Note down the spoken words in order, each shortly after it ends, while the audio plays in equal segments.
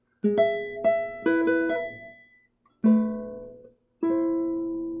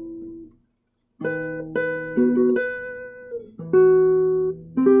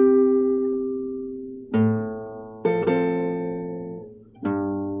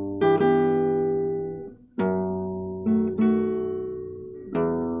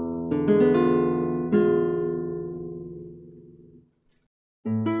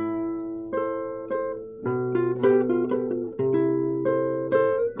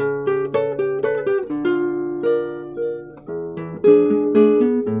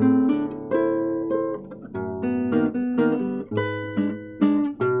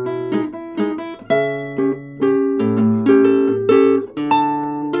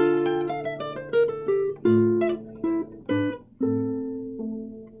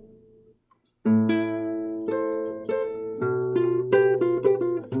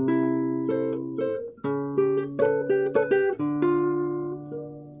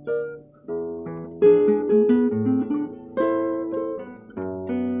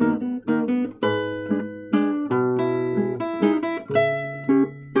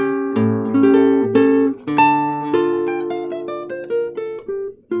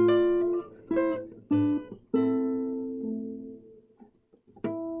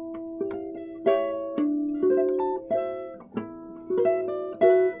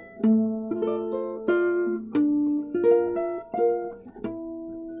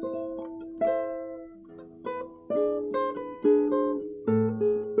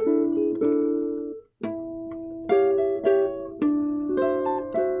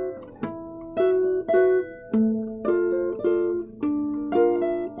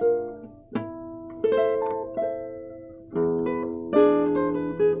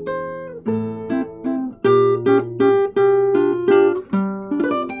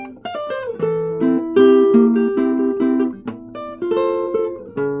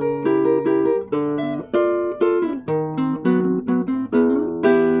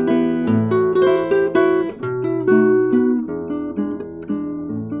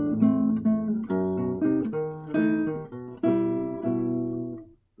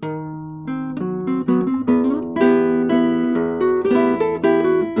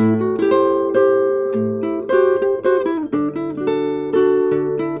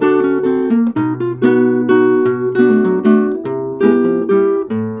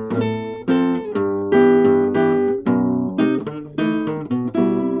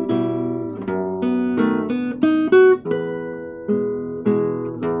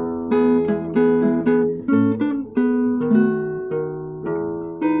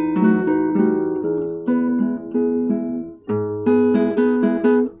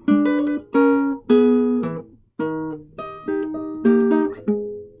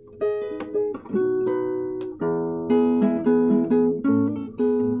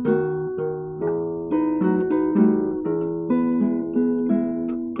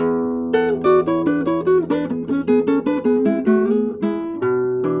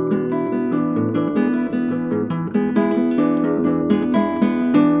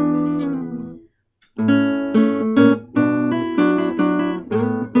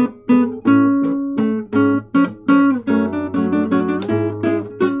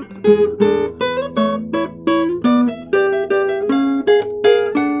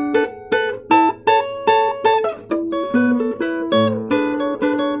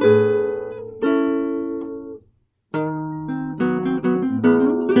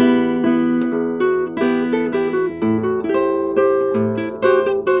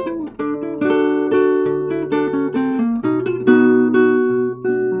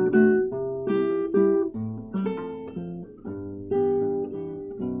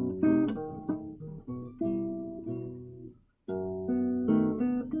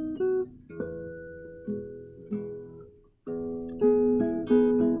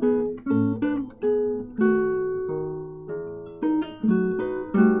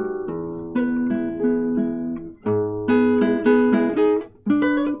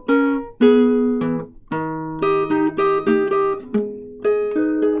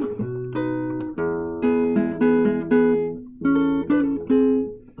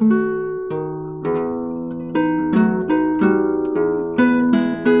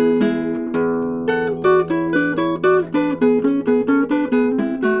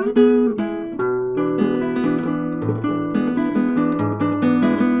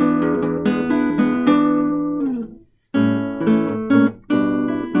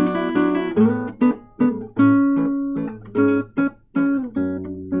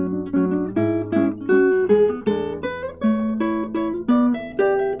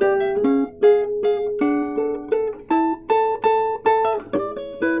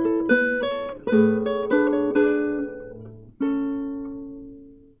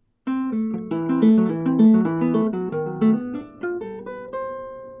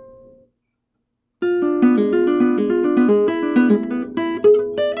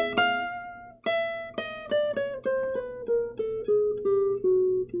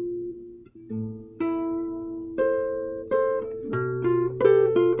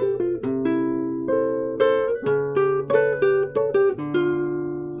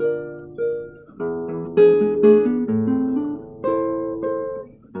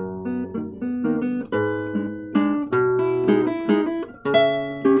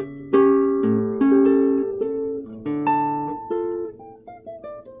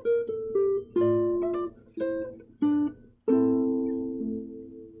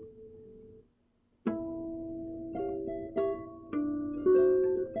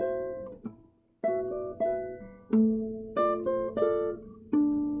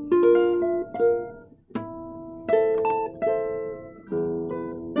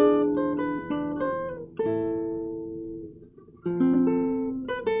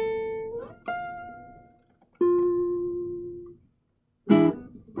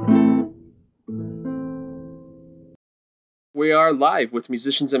We are live with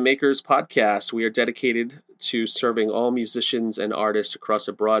Musicians and Makers podcast. We are dedicated to serving all musicians and artists across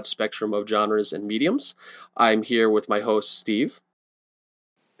a broad spectrum of genres and mediums. I'm here with my host, Steve.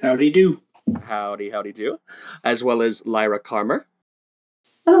 Howdy do. Howdy do. As well as Lyra Carmer.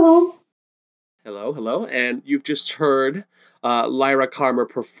 Hello. Hello. And you've just heard Lyra Carmer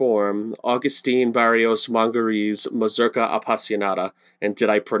perform Augustine Barrios Mongeri's Mazurka Appassionata. And did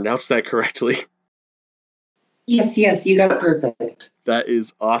I pronounce that correctly? Yes, you got it perfect. That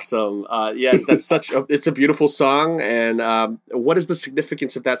is awesome. That's it's a beautiful song. And what is the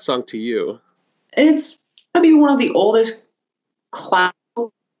significance of that song to you? It's probably one of the oldest classical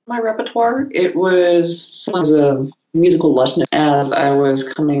in my repertoire. It was songs of musical lushness as I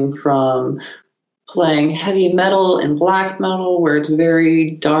was coming from playing heavy metal and black metal, where it's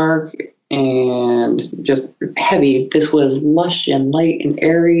very dark and just heavy. This was lush and light and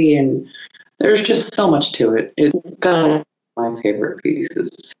airy, and there's just so much to it. It's got my favorite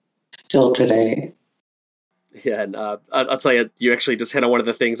pieces still today. Yeah, and I'll tell you, you actually just hit on one of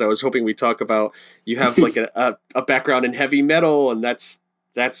the things I was hoping we'd talk about. You have like a background in heavy metal, and that's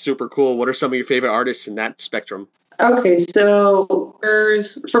super cool. What are some of your favorite artists in that spectrum? Okay, so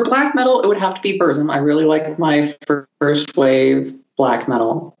for black metal, it would have to be Burzum. I really like my first wave black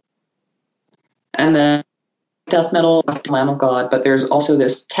metal. And then death metal, Lamb of God, but there's also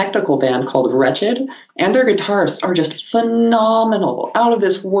this technical band called Wretched, and their guitarists are just phenomenal, out of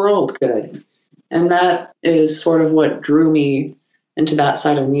this world good. And that is sort of what drew me into that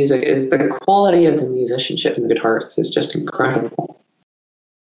side of music, is the quality of the musicianship and the guitarists is just incredible.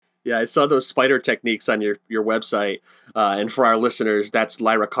 Yeah, I saw those spider techniques on your website. And for our listeners, that's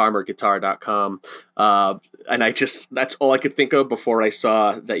lyracarmerguitar.com. And that's all I could think of before I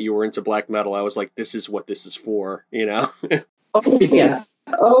saw that you were into black metal. I was like, this is what this is for, you know? Oh,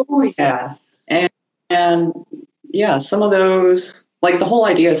 yeah. And yeah, some of those, like the whole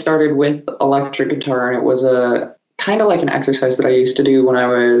idea started with electric guitar, and it was a kind of like an exercise that I used to do when I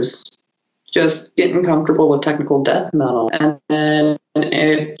was just getting comfortable with technical death metal. And then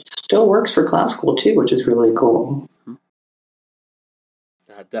it still works for classical too, which is really cool.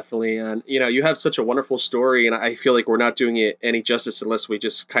 Definitely. And, you have such a wonderful story, and I feel like we're not doing it any justice unless we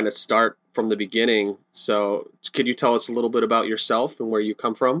just kind of start from the beginning. So could you tell us a little bit about yourself and where you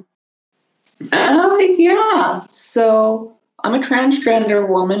come from? Yeah. So I'm a transgender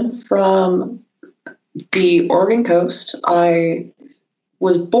woman from the Oregon coast. I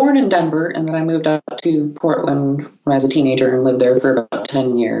was born in Denver, and then I moved out to Portland when I was a teenager and lived there for about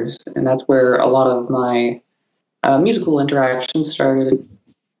 10 years. And that's where a lot of my musical interactions started.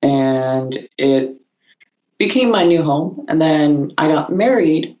 And it became my new home. And then I got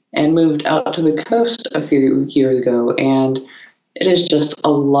married and moved out to the coast a few years ago. And it is just a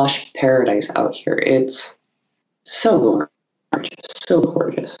lush paradise out here. It's so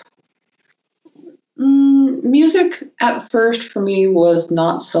gorgeous. Music at first for me was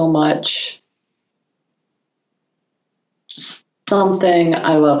not so much something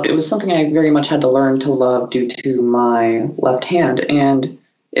I loved. It was something I very much had to learn to love due to my left hand. And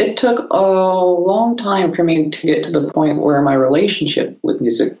it took a long time for me to get to the point where my relationship with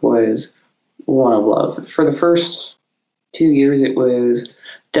music was one of love. For the first 2 years, it was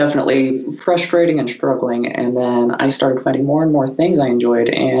definitely frustrating and struggling. And then I started finding more and more things I enjoyed.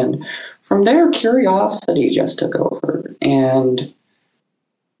 And from there, curiosity just took over. And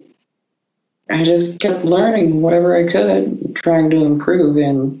I just kept learning whatever I could, trying to improve.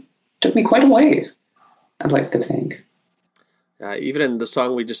 And took me quite a ways, I'd like to think. Even in the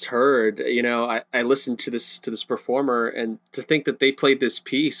song we just heard, I listened to this performer, and to think that they played this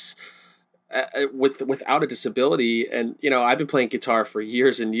piece without a disability, and I've been playing guitar for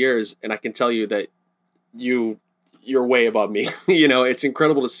years and years, and I can tell you that you're way above me. It's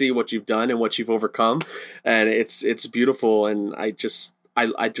incredible to see what you've done and what you've overcome, and it's beautiful, and I just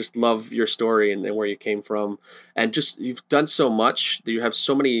love your story and where you came from, and just you've done so much that you have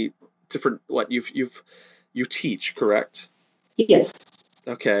so many different you teach, correct? Yes.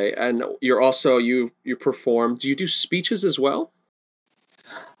 Okay, and you're also you perform. Do you do speeches as well?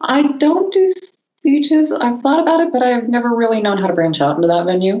 I don't do speeches. I've thought about it, but I've never really known how to branch out into that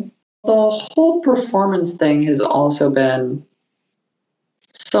venue. The whole performance thing has also been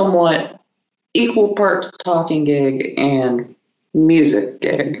somewhat equal parts talking gig and music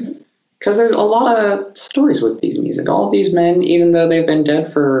gig. Because there's a lot of stories with these music. All of these men, even though they've been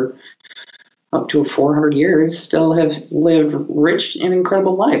dead for up to 400 years, still have lived rich and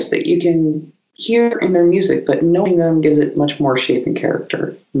incredible lives that you can hear in their music, but knowing them gives it much more shape and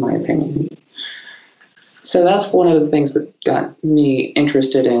character, in my opinion. So that's one of the things that got me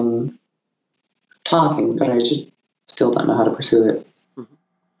interested in talking, but I just still don't know how to pursue it.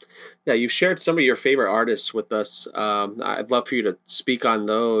 Yeah, you've shared some of your favorite artists with us. I'd love for you to speak on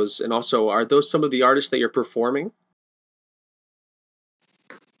those. And also, are those some of the artists that you're performing?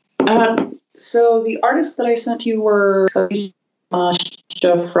 So the artists that I sent you were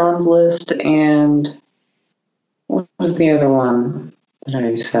Jeff Franz List, and what was the other one that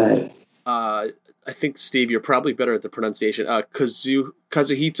I said? I think, Steve, you're probably better at the pronunciation. Kazuhito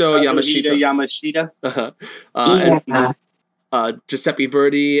Yamashita. Uh-huh. Yeah. And Giuseppe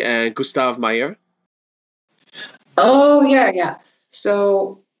Verdi and Gustav Mahler. Oh, yeah.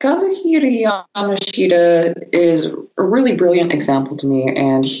 So Kazuhiro Yamashita is a really brilliant example to me,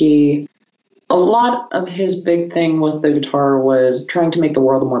 and a lot of his big thing with the guitar was trying to make the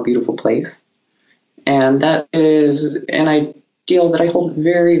world a more beautiful place. And that is an ideal that I hold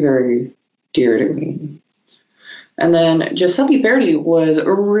very, very dear to me. And then Giuseppe Verdi was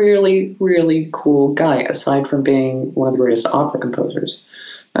a really, really cool guy, aside from being one of the greatest opera composers.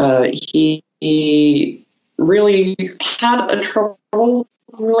 He really had a troubled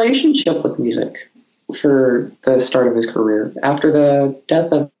relationship with music for the start of his career. After the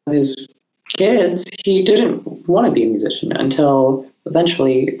death of his kids, he didn't want to be a musician until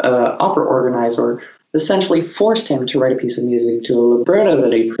eventually an opera organizer essentially forced him to write a piece of music to a libretto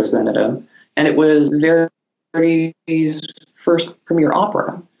that he presented him. And it was Verdi's first premiere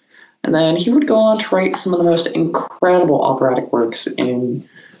opera. And then he would go on to write some of the most incredible operatic works in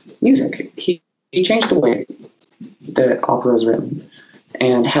music. He changed the way that opera is written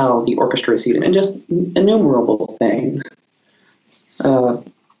and how the orchestra is seated, and just innumerable things.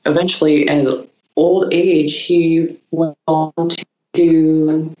 Eventually, in his old age, he went on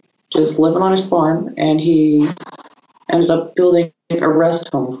to just living on his farm, and he ended up building a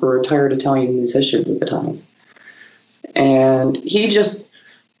rest home for retired Italian musicians at the time. And he just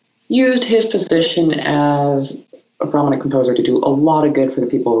used his position as a prominent composer to do a lot of good for the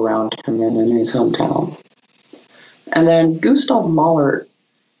people around him and in his hometown. And then Gustav Mahler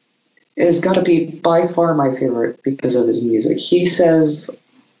has got to be by far my favorite because of his music. He says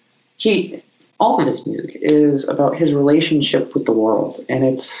all of his music is about his relationship with the world, and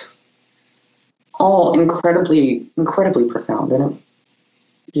it's all incredibly, incredibly profound. And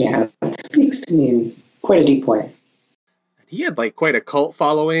it speaks to me in quite a deep way. He had quite a cult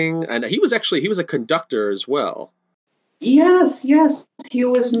following, and he was a conductor as well. Yes. He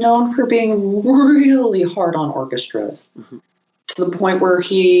was known for being really hard on orchestras, to the point where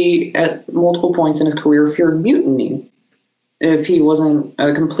he, at multiple points in his career, feared mutiny if he wasn't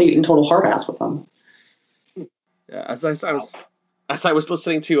a complete and total hard ass with them. Yeah, as I was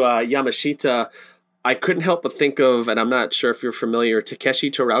listening to Yamashita, I couldn't help but think of, and I'm not sure if you're familiar,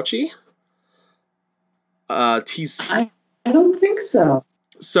 Takeshi Terauchi. I don't think so.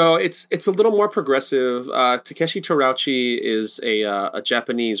 So it's a little more progressive. Takeshi Terauchi is a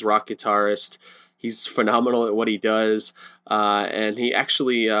Japanese rock guitarist. He's phenomenal at what he does, and he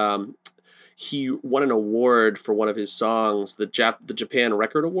actually he won an award for one of his songs, the Japan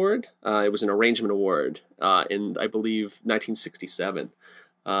Record Award. It was an arrangement award in, I believe, 1967.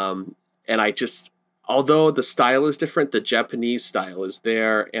 And I just, although the style is different, the Japanese style is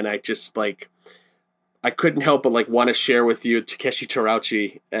there, and I just I couldn't help but want to share with you Takeshi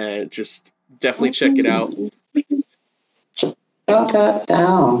Terauchi, and just definitely check it out. Jot that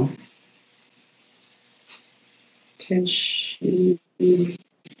down. Takeshi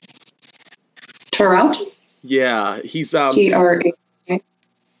Terauchi? Yeah, he's T-R-A.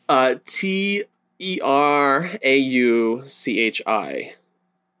 Terauchi.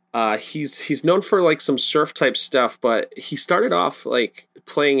 He's known for like some surf type stuff, but he started off like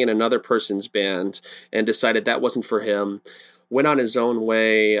playing in another person's band and decided that wasn't for him. Went on his own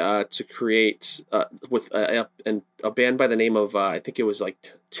way to create with a band by the name of I think it was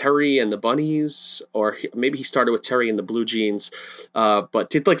like Terry and the Bunnies, or maybe he started with Terry and the Blue Jeans, but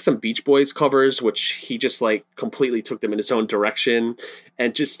did like some Beach Boys covers, which he just like completely took them in his own direction,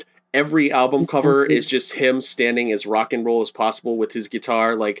 and just every album cover is just him standing as rock and roll as possible with his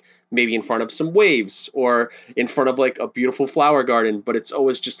guitar, like maybe in front of some waves or in front of like a beautiful flower garden, but it's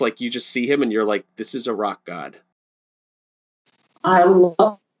always just like you just see him and you're like, this is a rock god. I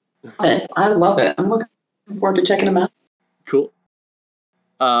love it. I love it. I'm looking forward to checking them out. Cool.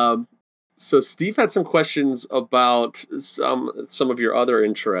 So Steve had some questions about some of your other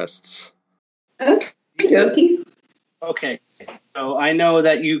interests. Okay. Okay. So I know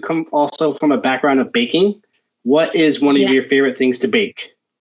that you come also from a background of baking. What is one of your favorite things to bake?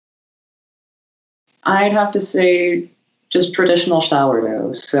 I'd have to say just traditional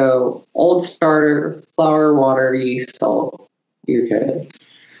sourdough. So old starter, flour, water, yeast, salt. You're good.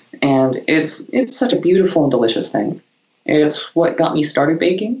 And it's such a beautiful and delicious thing. It's what got me started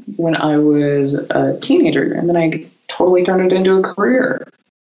baking when I was a teenager, and then I totally turned it into a career.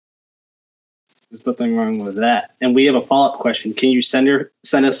 There's nothing wrong with that. And we have a follow-up question. Can you send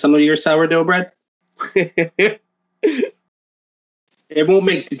us some of your sourdough bread? It won't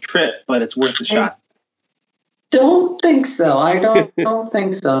make the trip, but it's worth the shot. Don't think so. I don't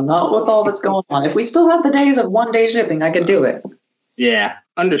think so. Not with all that's going on. If we still have the days of one-day shipping, I could do it. Yeah,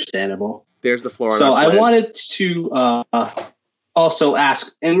 understandable. There's the floor. So I wanted to also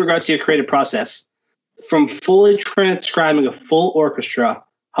ask, in regards to your creative process, from fully transcribing a full orchestra,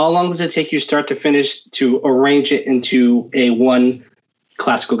 how long does it take you start to finish to arrange it into a one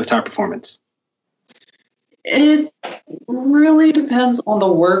classical guitar performance? It really depends on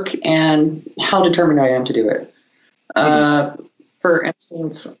the work and how determined I am to do it. For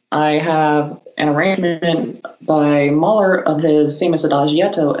instance, I have an arrangement by Mahler of his famous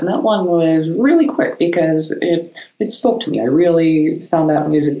Adagietto, and that one was really quick because it spoke to me. I really found that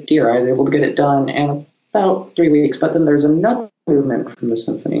music dear. I was able to get it done in about 3 weeks. But then there's another movement from the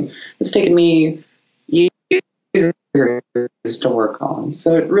symphony. It's taken me years to work on.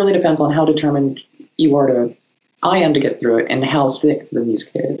 So it really depends on how determined I am to get through it, and how thick the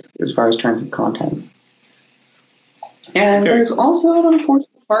music is as far as terms of content. And there's also an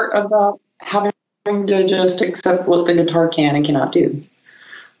unfortunate part about having to just accept what the guitar can and cannot do,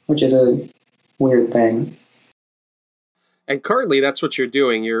 which is a weird thing. And currently, that's what you're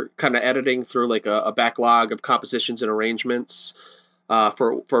doing. You're kind of editing through like a backlog of compositions and arrangements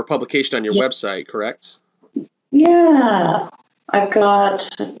for publication on your website, correct? Yeah. I've got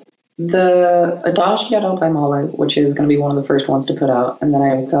the Adagietto by Mahler, which is going to be one of the first ones to put out. And then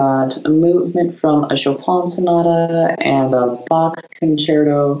I've got a movement from a Chopin sonata and a Bach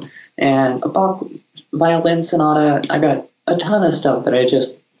concerto and a Bach violin sonata. I got a ton of stuff that I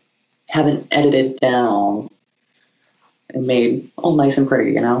just haven't edited down and made all nice and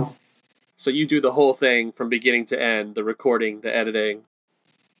pretty, you know? So you do the whole thing from beginning to end, the recording, the editing.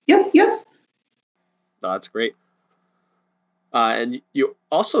 Yep. Oh, that's great. And you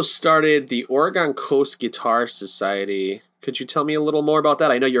also started the Oregon Coast Guitar Society. Could you tell me a little more about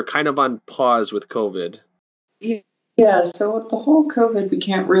that? I know you're kind of on pause with COVID. Yeah, so with the whole COVID, we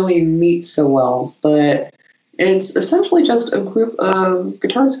can't really meet so well, but it's essentially just a group of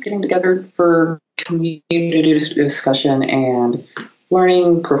guitarists getting together for community discussion and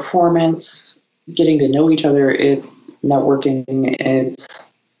learning performance, getting to know each other, networking.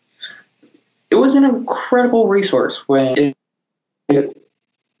 It was an incredible resource when it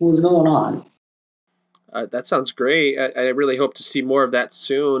was going on. That sounds great. I really hope to see more of that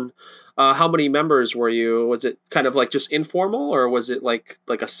soon. How many members were you? Was it kind of like just informal, or was it like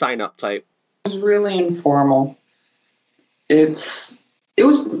a sign-up type? It was really informal. It's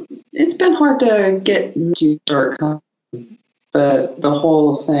been hard to get to start coming, but the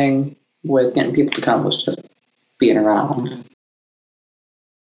whole thing with getting people to come was just being around.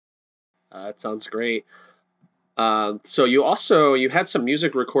 That sounds great. So you had some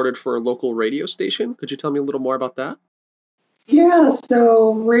music recorded for a local radio station. Could you tell me a little more about that? Yeah,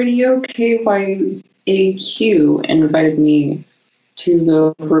 so Radio KYAQ invited me to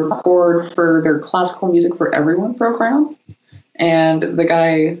go record for their Classical Music for Everyone program. And the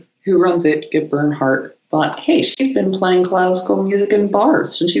guy who runs it, Gib Bernhardt, thought, hey, she's been playing classical music in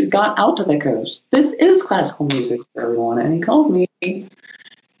bars since she's got out to the coast. This is classical music for everyone. And he called me, and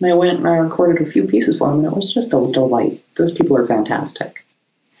I went and I recorded a few pieces for him, and it was just a delight. Those people are fantastic.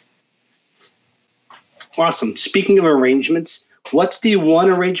 Awesome. Speaking of arrangements, what's the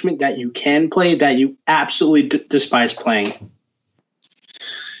one arrangement that you can play that you absolutely despise playing?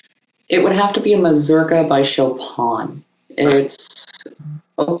 It would have to be a mazurka by Chopin. It's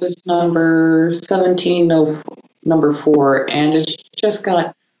opus number 17, no, number 4, and it's just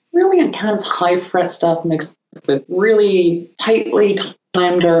got really intense high fret stuff mixed with really tightly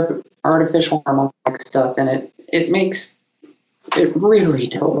timed artificial harmonic stuff, and it makes it really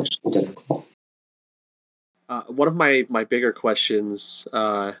devilishly difficult. One of my bigger questions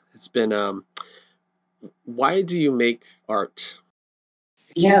has been, why do you make art?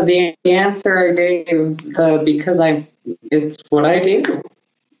 Yeah, the answer I gave, because it's what I do.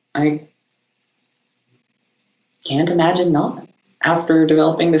 I can't imagine not. After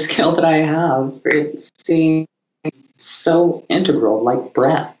developing the skill that I have, it seems so integral, like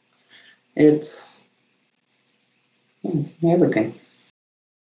breath. It's everything.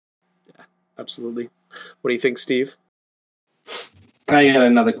 Yeah, absolutely. What do you think, Steve? I got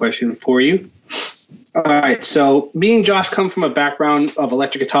another question for you. All right, so me and Josh come from a background of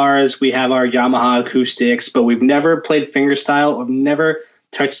electric guitars. We have our Yamaha acoustics, but we've never played fingerstyle or never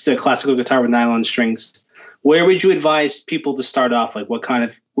touched a classical guitar with nylon strings. Where would you advise people to start off? Like what kind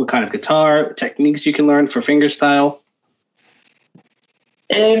of guitar techniques you can learn for fingerstyle?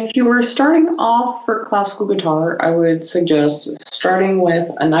 If you were starting off for classical guitar, I would suggest starting with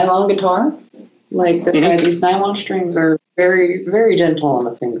a nylon guitar. Like this guy, these nylon strings are very, very gentle on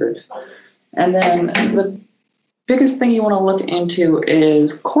the fingers. And then the biggest thing you want to look into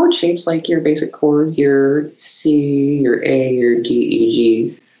is chord shapes, like your basic chords, your C, your A, your D, E,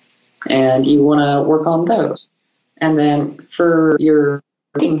 G, and you want to work on those. And then for your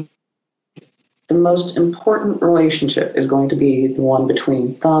the most important relationship is going to be the one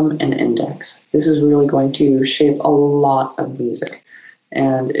between thumb and index. This is really going to shape a lot of music.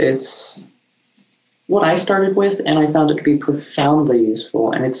 And it's what I started with, and I found it to be profoundly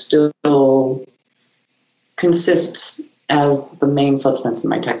useful, and it still consists as the main substance in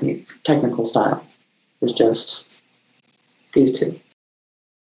my technical style. It's just these two.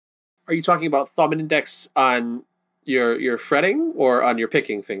 Are you talking about thumb and index on your fretting or on your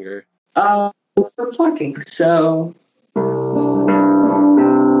picking finger? For plucking, so the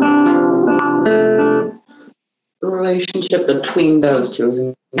relationship between those two is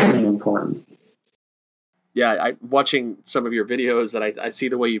really important. Yeah, I'm watching some of your videos and I see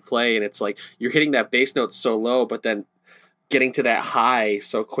the way you play, and it's like you're hitting that bass note so low, but then getting to that high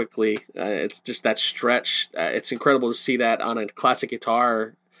so quickly. It's just that stretch. It's incredible to see that on a classic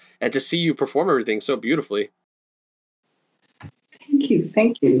guitar and to see you perform everything so beautifully.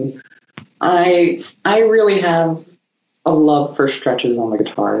 Thank you. I really have a love for stretches on the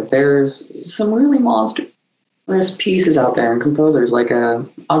guitar. There's some really monstrous pieces out there and composers like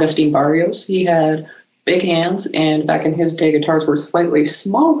Agustin Barrios. He had big hands, and back in his day, guitars were slightly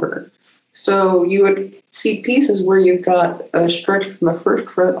smaller. So you would see pieces where you've got a stretch from the first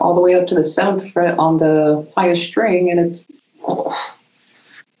fret all the way up to the 7th fret on the highest string, and it's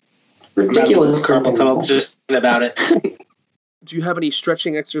ridiculous. Carpal tunnel just about it. Do you have any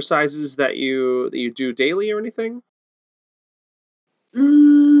stretching exercises that you do daily or anything?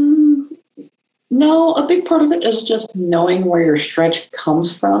 No, a big part of it is just knowing where your stretch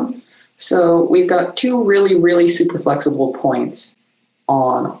comes from. So we've got two really, really super flexible points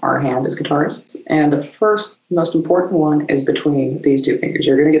on our hand as guitarists. And the first most important one is between these two fingers.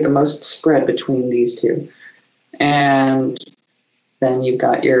 You're going to get the most spread between these two. And then you've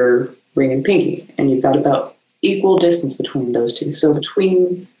got your ring and pinky, and you've got about equal distance between those two. So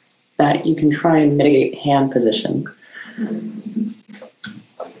between that, you can try and mitigate hand position,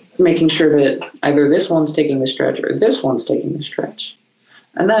 making sure that either this one's taking the stretch or this one's taking the stretch.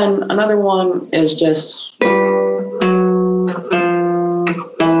 And then another one is just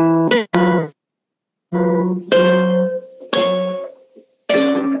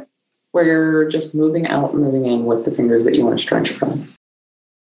where you're just moving out, moving in with the fingers that you want to stretch from.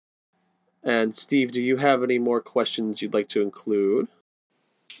 And Steve, do you have any more questions you'd like to include?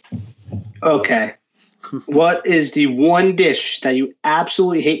 Okay. What is the one dish that you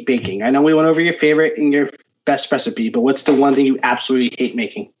absolutely hate baking? I know we went over your favorite and your best recipe, but what's the one thing you absolutely hate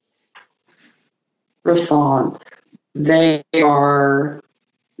making? Croissants. They are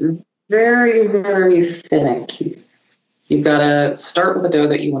very, very finicky. You've got to start with a dough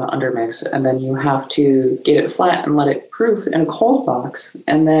that you want to undermix, and then you have to get it flat and let it proof in a cold box,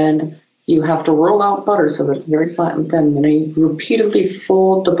 and then you have to roll out butter so that it's very flat and thin, and then you repeatedly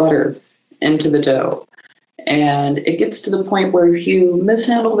fold the butter into the dough. And it gets to the point where if you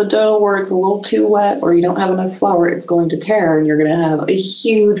mishandle the dough or it's a little too wet or you don't have enough flour, it's going to tear and you're going to have a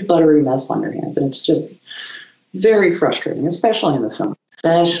huge buttery mess on your hands. And it's just very frustrating, especially in the summer.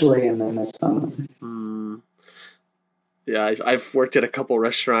 Especially in the summer. Yeah, I've worked at a couple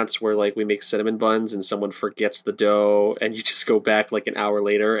restaurants where like we make cinnamon buns and someone forgets the dough and you just go back like an hour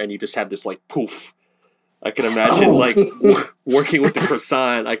later and you just have this like poof. I can imagine like working with the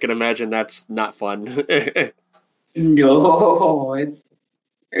croissant. I can imagine that's not fun. No,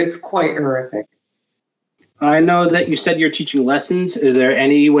 it's quite horrific. I know that you said you're teaching lessons. Is there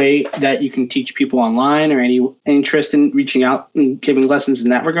any way that you can teach people online or any interest in reaching out and giving lessons in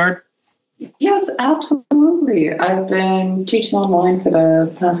that regard? Yes, absolutely. I've been teaching online for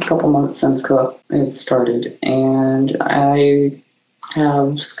the past couple months since it started, and I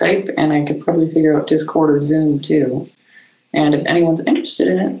have Skype, and I could probably figure out Discord or Zoom too. And if anyone's interested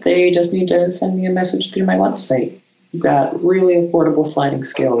in it, they just need to send me a message through my website. We've got really affordable sliding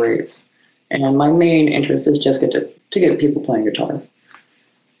scale rates, and my main interest is just to get people playing guitar.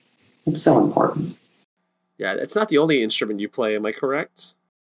 It's so important. Yeah, it's not the only instrument you play, am I correct?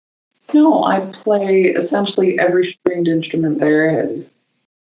 No, I play essentially every stringed instrument there is.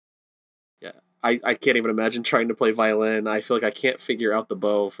 Yeah, I can't even imagine trying to play violin. I feel like I can't figure out the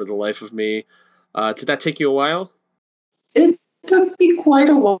bow for the life of me. Did that take you a while? It took me quite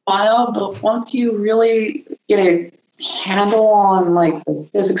a while, but once you really get a handle on like the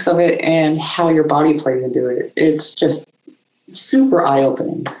physics of it and how your body plays into it, it's just super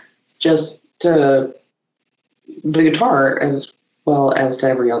eye-opening. Just to the guitar as well as to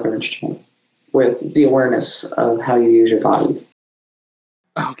every other instrument, with the awareness of how you use your body.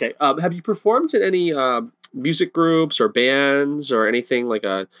 Okay. Have you performed in any music groups or bands or anything like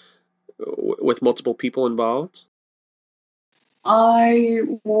with multiple people involved? I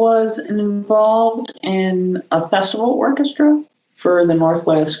was involved in a festival orchestra for the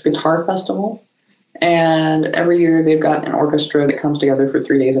Northwest Guitar Festival. And every year they've got an orchestra that comes together for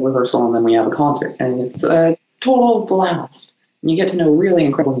 3 days of rehearsal, and then we have a concert. And it's a total blast. And you get to know really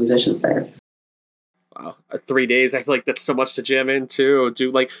incredible musicians there. Wow, 3 days. I feel like that's so much to jam into.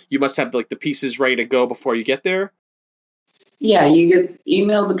 You must have like the pieces ready to go before you get there? Yeah, you get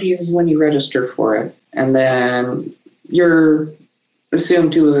emailed the pieces when you register for it. And then you're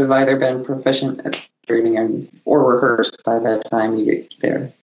assumed to have either been proficient at training or rehearsed by that time you get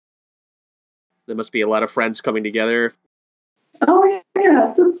there. There must be a lot of friends coming together. Oh,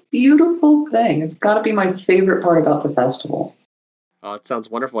 yeah, it's a beautiful thing. It's got to be my favorite part about the festival. Oh, it sounds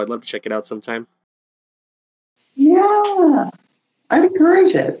wonderful. I'd love to check it out sometime. Yeah, I'd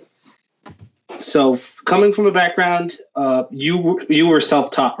encourage it. So, coming from a background, you were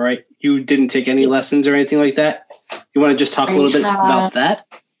self-taught, right? You didn't take any lessons or anything like that? You want to just talk a little bit about that?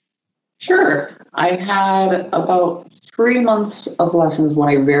 Sure. I had about 3 months of lessons when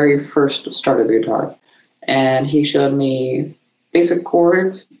I very first started the guitar. And he showed me basic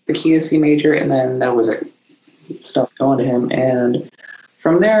chords, the key of C major, and then that was it. Stuff going to him. And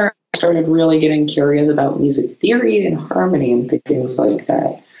from there, I started really getting curious about music theory and harmony and things like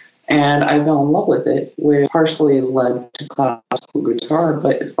that. And I fell in love with it, which partially led to classical guitar,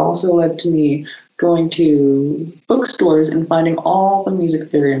 but it also led to me going to bookstores and finding all the music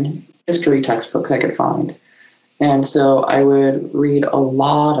theory and history textbooks I could find. And so I would read a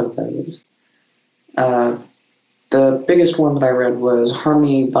lot of those. The biggest one that I read was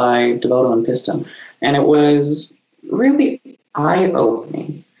Harmony by Devoto and Piston, and it was really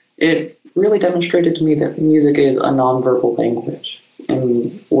eye-opening. It really demonstrated to me that music is a nonverbal language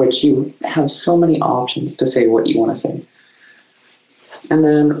in which you have so many options to say what you want to say. And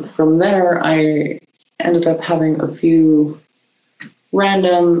then from there, I ended up having a few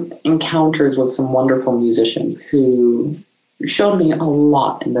random encounters with some wonderful musicians who showed me a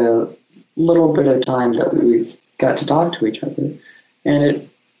lot in the little bit of time that we got to talk to each other. And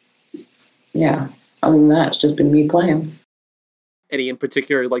other than that, it's just been me playing. Any in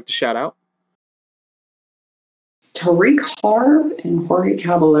particular you'd like to shout out? Tariq Harb and Jorge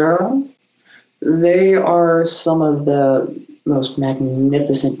Caballero, they are some of the most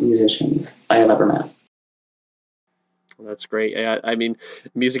magnificent musicians I have ever met. That's great. I mean,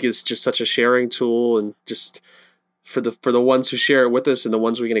 music is just such a sharing tool, and just for the ones who share it with us and the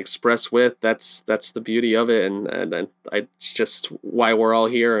ones we can express with, that's the beauty of it, and it's just why we're all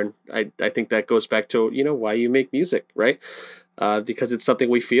here. And I think that goes back to why you make music, right? Because it's something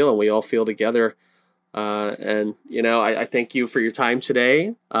we feel and we all feel together. I thank you for your time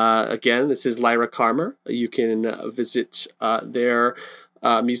today. Again, this is Lyra Carmer. You can visit their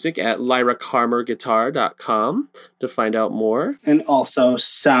music at lyracarmerguitar.com to find out more. And also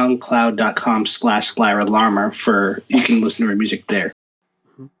soundcloud.com/Lyra for you can listen to her music there.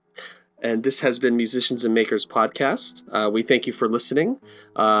 And this has been Musicians and Makers Podcast. We thank you for listening.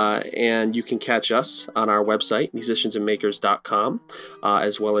 And you can catch us on our website, musiciansandmakers.com,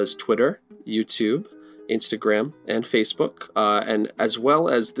 as well as Twitter, YouTube, Instagram, and Facebook. And as well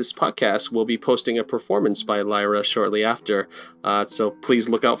as this podcast, we'll be posting a performance by Lyra shortly after. So please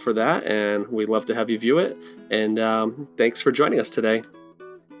look out for that, and we'd love to have you view it. And thanks for joining us today.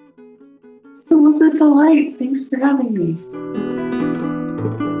 It was a delight. Thanks for having me.